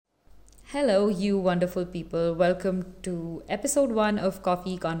Hello, you wonderful people. Welcome to episode one of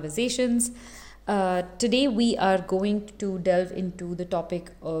Coffee Conversations. Today, we are going to delve into the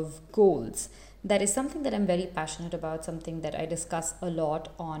topic of goals. That is something that I'm very passionate about, something that I discuss a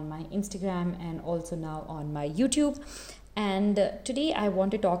lot on my Instagram and also now on my YouTube. And today, I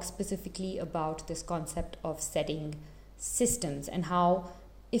want to talk specifically about this concept of setting systems and how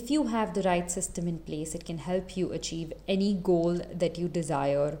if you have the right system in place, it can help you achieve any goal that you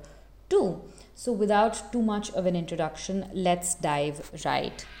desire to. So, without too much of an introduction, let's dive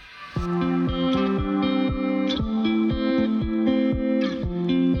right.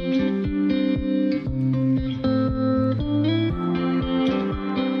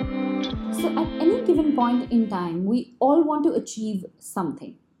 So, at any given point in time, we all want to achieve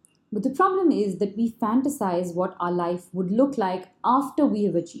something. But the problem is that we fantasize what our life would look like after we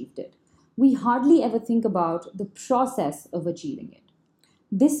have achieved it. We hardly ever think about the process of achieving it.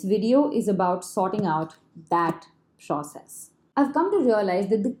 This video is about sorting out that process. I've come to realize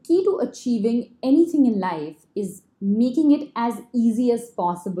that the key to achieving anything in life is making it as easy as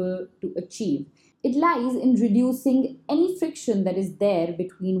possible to achieve. It lies in reducing any friction that is there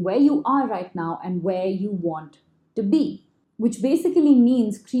between where you are right now and where you want to be, which basically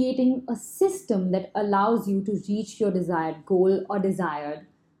means creating a system that allows you to reach your desired goal or desired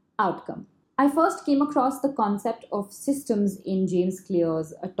outcome. I first came across the concept of systems in James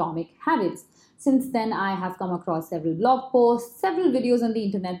Clear's Atomic Habits. Since then, I have come across several blog posts, several videos on the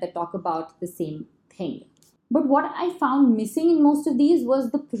internet that talk about the same thing. But what I found missing in most of these was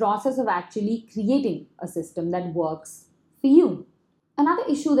the process of actually creating a system that works for you. Another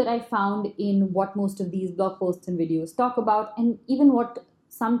issue that I found in what most of these blog posts and videos talk about, and even what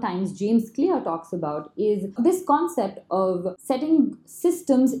sometimes James Clear talks about, is this concept of setting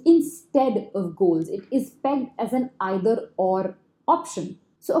systems instead of goals. It is pegged as an either or option.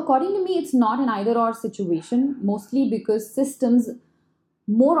 So, according to me, it's not an either or situation, mostly because systems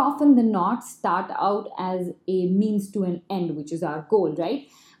more often than not start out as a means to an end, which is our goal, right?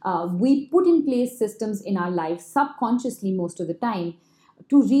 We put in place systems in our life subconsciously most of the time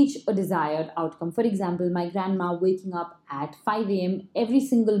to reach a desired outcome. For example, my grandma waking up at 5 a.m. every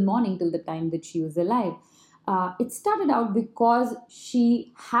single morning till the time that she was alive. It started out because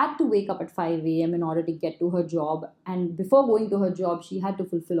she had to wake up at 5 a.m. in order to get to her job. And before going to her job, she had to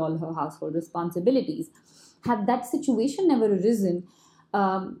fulfill all her household responsibilities. Had that situation never arisen,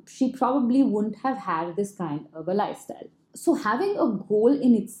 she probably wouldn't have had this kind of a lifestyle. So having a goal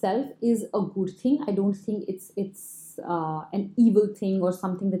in itself is a good thing. I don't think it's an evil thing or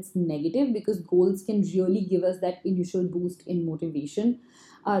something that's negative, because goals can really give us that initial boost in motivation.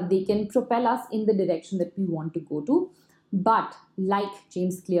 They can propel us in the direction that we want to go to. But like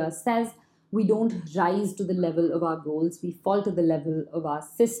James Clear says, we don't rise to the level of our goals, we fall to the level of our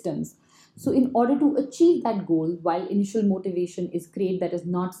systems. So, in order to achieve that goal, while initial motivation is great, that is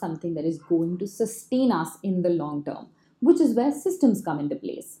not something that is going to sustain us in the long term, which is where systems come into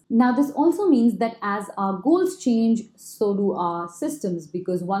place. Now, this also means that as our goals change, so do our systems,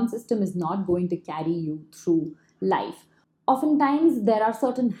 because one system is not going to carry you through life. Oftentimes, there are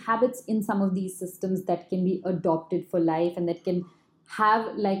certain habits in some of these systems that can be adopted for life and that can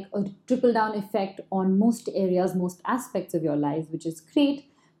have like a trickle down effect on most areas, most aspects of your life, which is great.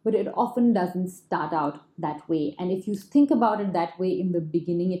 But it often doesn't start out that way. And if you think about it that way in the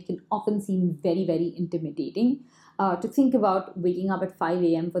beginning, it can often seem very, very intimidating. To think about waking up at 5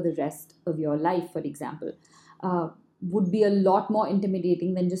 a.m. for the rest of your life, for example, would be a lot more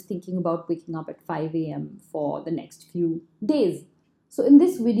intimidating than just thinking about waking up at 5 a.m. for the next few days. So in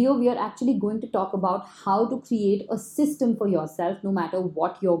this video, we are actually going to talk about how to create a system for yourself, no matter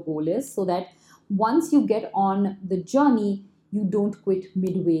what your goal is, so that once you get on the journey, you don't quit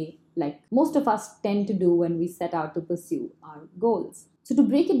midway like most of us tend to do when we set out to pursue our goals. So to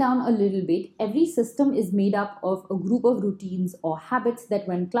break it down a little bit, every system is made up of a group of routines or habits that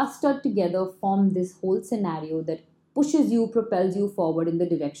when clustered together form this whole scenario that pushes you, propels you forward in the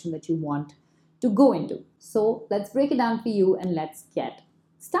direction that you want to go into. So let's break it down for you and let's get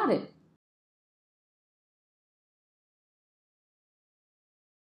started.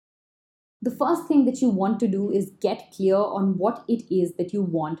 The first thing that you want to do is get clear on what it is that you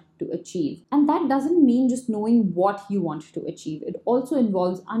want to achieve. And that doesn't mean just knowing what you want to achieve. It also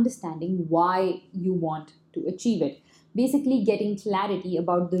involves understanding why you want to achieve it. Basically, getting clarity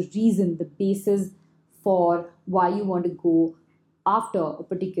about the reason, the basis for why you want to go after a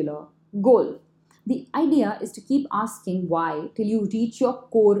particular goal. The idea is to keep asking why till you reach your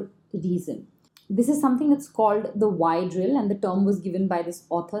core reason. This is something that's called the why drill, and the term was given by this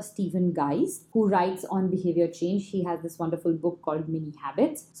author, Stephen Guise, who writes on behavior change. He has this wonderful book called Mini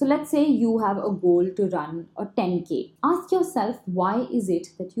Habits. So let's say you have a goal to run a 10K. Ask yourself, why is it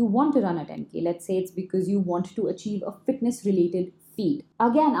that you want to run a 10K? Let's say it's because you want to achieve a fitness related feat.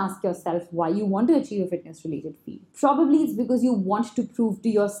 Again, ask yourself why you want to achieve a fitness related feat. Probably it's because you want to prove to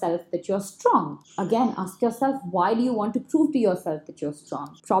yourself that you're strong. Again, ask yourself, why do you want to prove to yourself that you're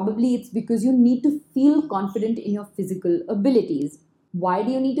strong? Probably it's because you need to feel confident in your physical abilities. Why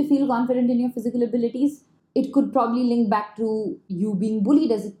do you need to feel confident in your physical abilities? It could probably link back to you being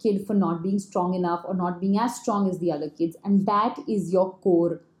bullied as a kid for not being strong enough or not being as strong as the other kids, and that is your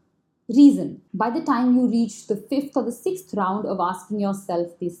core reason. By the time you reach the fifth or the sixth round of asking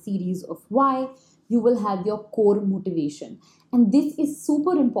yourself this series of why, you will have your core motivation. And this is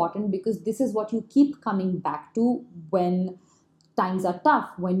super important because this is what you keep coming back to when times are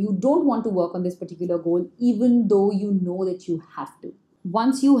tough, when you don't want to work on this particular goal, even though you know that you have to.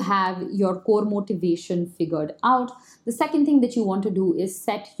 Once you have your core motivation figured out, the second thing that you want to do is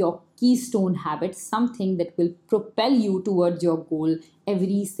set your keystone habit, something that will propel you towards your goal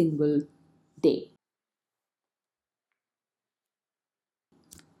every single day.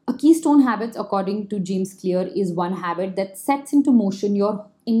 A keystone habit, according to James Clear, is one habit that sets into motion your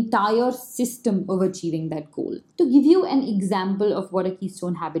entire system of achieving that goal. To give you an example of what a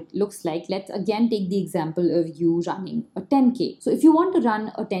keystone habit looks like, let's again take the example of you running a 10K. So if you want to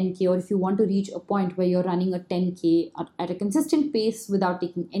run a 10K, or if you want to reach a point where you're running a 10K at a consistent pace without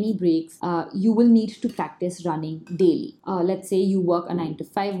taking any breaks, you will need to practice running daily. Let's say you work a 9 to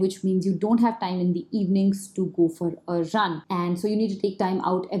 5, which means you don't have time in the evenings to go for a run. And so you need to take time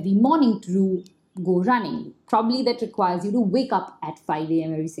out every morning to go running. Probably that requires you to wake up at 5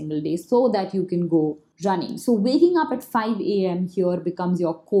 a.m. every single day so that you can go running. So waking up at 5 a.m. here becomes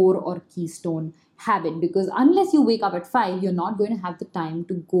your core or keystone habit, because unless you wake up at 5, you're not going to have the time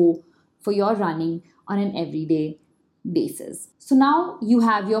to go for your running on an everyday basis. So now you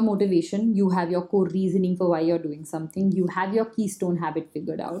have your motivation, you have your core reasoning for why you're doing something, you have your keystone habit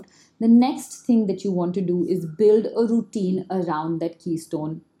figured out. The next thing that you want to do is build a routine around that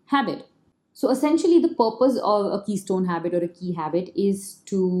keystone habit. So essentially, the purpose of a keystone habit or a key habit is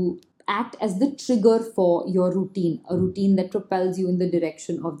to act as the trigger for your routine, a routine that propels you in the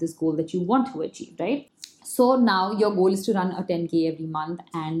direction of this goal that you want to achieve, right? So now your goal is to run a 10K every month,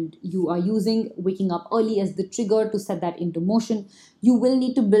 and you are using waking up early as the trigger to set that into motion. You will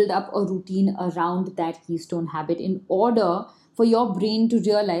need to build up a routine around that keystone habit in order for your brain to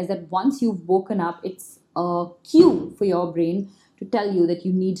realize that once you've woken up, it's a cue for your brain to tell you that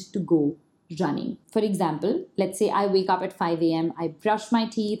you need to go running. For example, let's say I wake up at 5 a.m., I brush my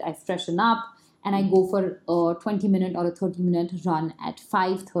teeth, I freshen up, and I go for a 20-minute or a 30-minute run at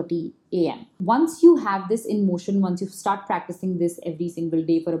 5:30 a.m. Once you have this in motion, once you start practicing this every single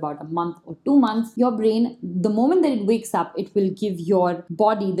day for about a month or 2 months, your brain, the moment that it wakes up, it will give your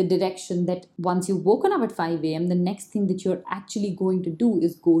body the direction that once you've woken up at 5 a.m., the next thing that you're actually going to do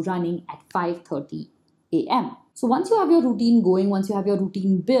is go running at 5:30 a.m. So once you have your routine going, once you have your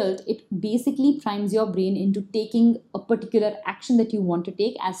routine built, it basically primes your brain into taking a particular action that you want to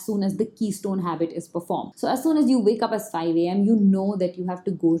take as soon as the keystone habit is performed. So as soon as you wake up at 5 a.m., you know that you have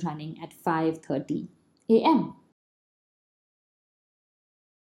to go running at 5:30 a.m.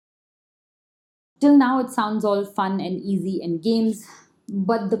 Till now, it sounds all fun and easy and games.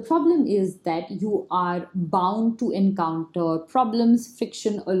 But the problem is that you are bound to encounter problems,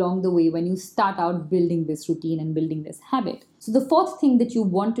 friction along the way when you start out building this routine and building this habit. So the fourth thing that you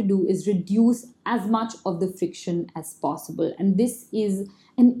want to do is reduce as much of the friction as possible. And this is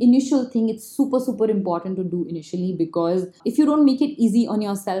an initial thing. It's super, super important to do initially, because if you don't make it easy on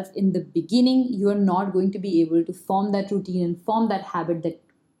yourself in the beginning, you are not going to be able to form that routine and form that habit that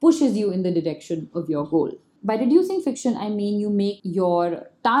pushes you in the direction of your goal. By reducing friction, I mean you make your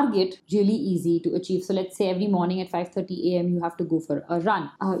target really easy to achieve. So let's say every morning at 5:30 a.m. you have to go for a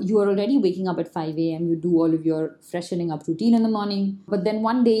run. You are already waking up at 5 a.m. You do all of your freshening up routine in the morning. But then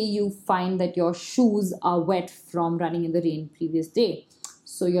one day you find that your shoes are wet from running in the rain previous day.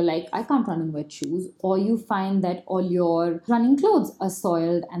 So you're like, I can't run in wet shoes. Or you find that all your running clothes are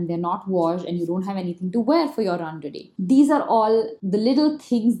soiled and they're not washed and you don't have anything to wear for your run today. These are all the little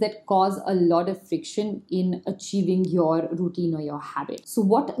things that cause a lot of friction in achieving your routine or your habit. So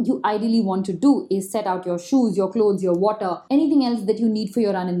what you ideally want to do is set out your shoes, your clothes, your water, anything else that you need for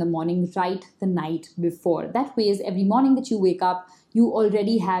your run in the morning right the night before. That way is every morning that you wake up, you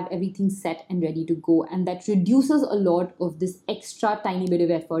already have everything set and ready to go, and that reduces a lot of this extra tiny bit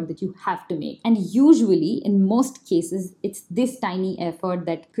of effort that you have to make. And usually, in most cases, it's this tiny effort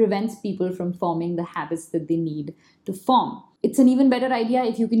that prevents people from forming the habits that they need to form. It's an even better idea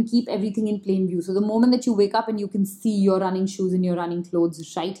if you can keep everything in plain view. So the moment that you wake up and you can see your running shoes and your running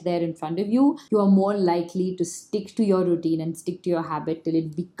clothes right there in front of you, you are more likely to stick to your routine and stick to your habit till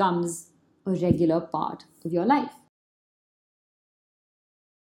it becomes a regular part of your life.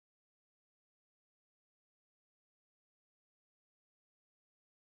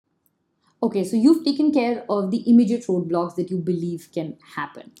 Okay, so you've taken care of the immediate roadblocks that you believe can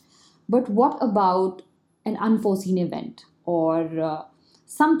happen. But what about an unforeseen event, or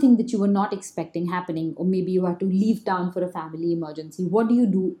something that you were not expecting happening, or maybe you had to leave town for a family emergency? What do you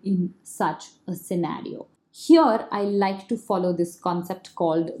do in such a scenario? Here, I like to follow this concept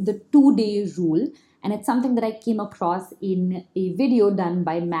called the 2 day rule. And it's something that I came across in a video done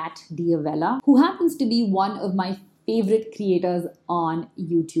by Matt Diavella, who happens to be one of my favorite creators on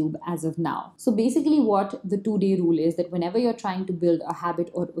YouTube as of now. So basically, what the 2 day rule is, that whenever you're trying to build a habit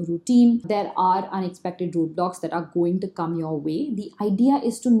or a routine, there are unexpected roadblocks that are going to come your way. The idea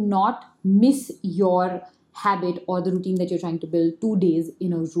is to not miss your habit or the routine that you're trying to build 2 days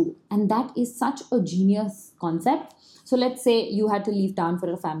in a row. And that is such a genius concept. So let's say you had to leave town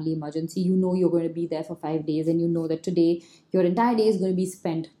for a family emergency. You know you're going to be there for 5 days, and you know that today your entire day is going to be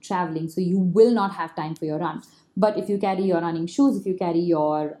spent traveling. So you will not have time for your run. But if you carry your running shoes, if you carry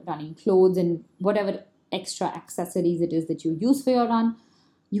your running clothes, and whatever extra accessories it is that you use for your run,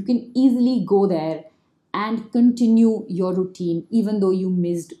 you can easily go there and continue your routine even though you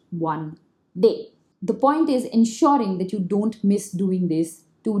missed one day. The point is ensuring that you don't miss doing this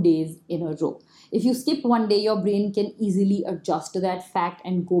 2 days in a row. If you skip one day, your brain can easily adjust to that fact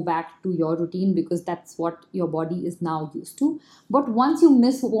and go back to your routine, because that's what your body is now used to. But once you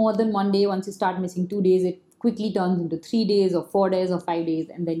miss more than one day, once you start missing 2 days, it quickly turns into 3 days or 4 days or 5 days,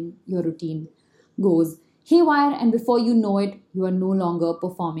 and then your routine goes haywire. And before you know it, you are no longer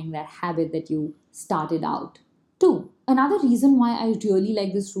performing that habit that you started out to. Another reason why I really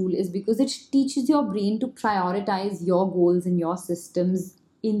like this rule is because it teaches your brain to prioritize your goals and your systems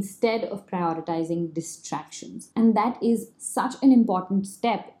instead of prioritizing distractions. And that is such an important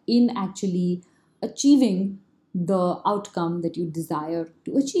step in actually achieving the outcome that you desire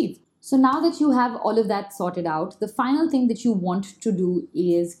to achieve. So now that you have all of that sorted out, the final thing that you want to do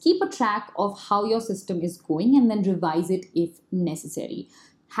is keep a track of how your system is going and then revise it if necessary.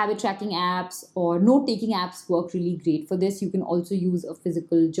 Habit tracking apps or note taking apps work really great for this. You can also use a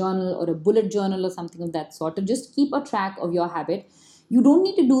physical journal or a bullet journal or something of that sort to just keep a track of your habit. You don't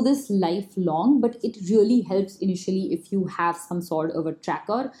need to do this lifelong, but it really helps initially if you have some sort of a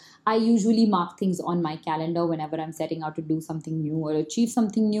tracker. I usually mark things on my calendar whenever I'm setting out to do something new or achieve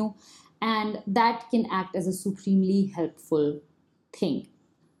something new, and that can act as a supremely helpful thing.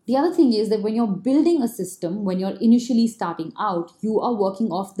 The other thing is that when you're building a system, when you're initially starting out, you are working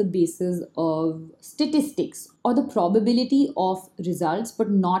off the basis of statistics or the probability of results, but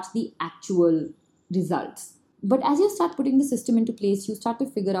not the actual results. But as you start putting the system into place, you start to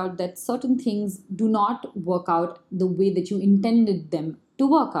figure out that certain things do not work out the way that you intended them to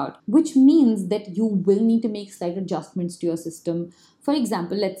work out, which means that you will need to make slight adjustments to your system. For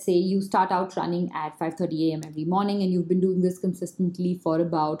example, let's say you start out running at 5:30 a.m. every morning, and you've been doing this consistently for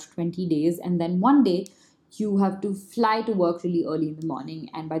about 20 days, and then one day you have to fly to work really early in the morning,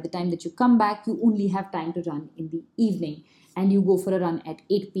 and by the time that you come back, you only have time to run in the evening, and you go for a run at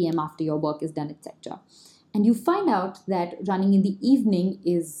 8 p.m. after your work is done, etc. And you find out that running in the evening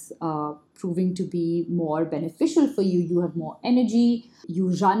is proving to be more beneficial for you. You have more energy, you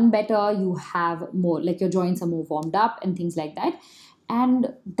run better, you have more, like your joints are more warmed up and things like that.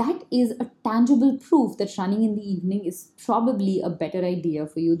 And that is a tangible proof that running in the evening is probably a better idea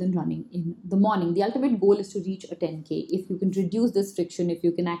for you than running in the morning. The ultimate goal is to reach a 10K. If you can reduce this friction, if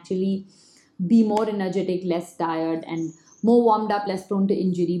you can actually be more energetic, less tired, and more warmed up, less prone to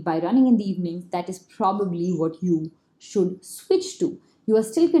injury by running in the evenings, that is probably what you should switch to. You are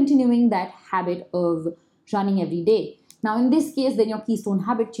still continuing that habit of running every day. Now, in this case, then your keystone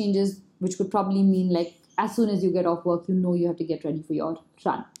habit changes, which could probably mean like as soon as you get off work, you know you have to get ready for your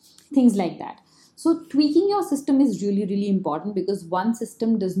run. Things like that. So, tweaking your system is really, really important, because one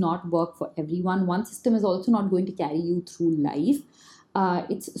system does not work for everyone. One system is also not going to carry you through life.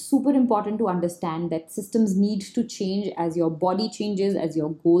 It's super important to understand that systems need to change as your body changes, as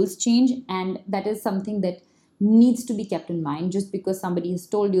your goals change, and that is something that needs to be kept in mind. Just because somebody has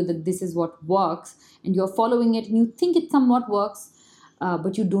told you that this is what works and you're following it and you think it somewhat works,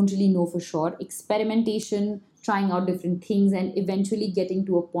 but you don't really know for sure. Experimentation, trying out different things, and eventually getting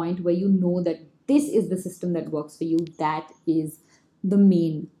to a point where you know that this is the system that works for you. That is the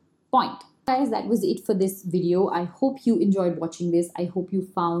main point. Guys, that was it for this video. I hope you enjoyed watching this. I hope you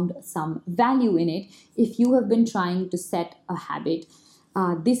found some value in it. If you have been trying to set a habit,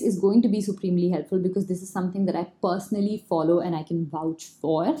 this is going to be supremely helpful, because this is something that I personally follow and I can vouch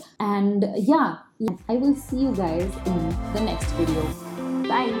for. And yeah, I will see you guys in the next video.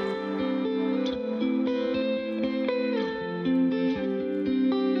 Bye.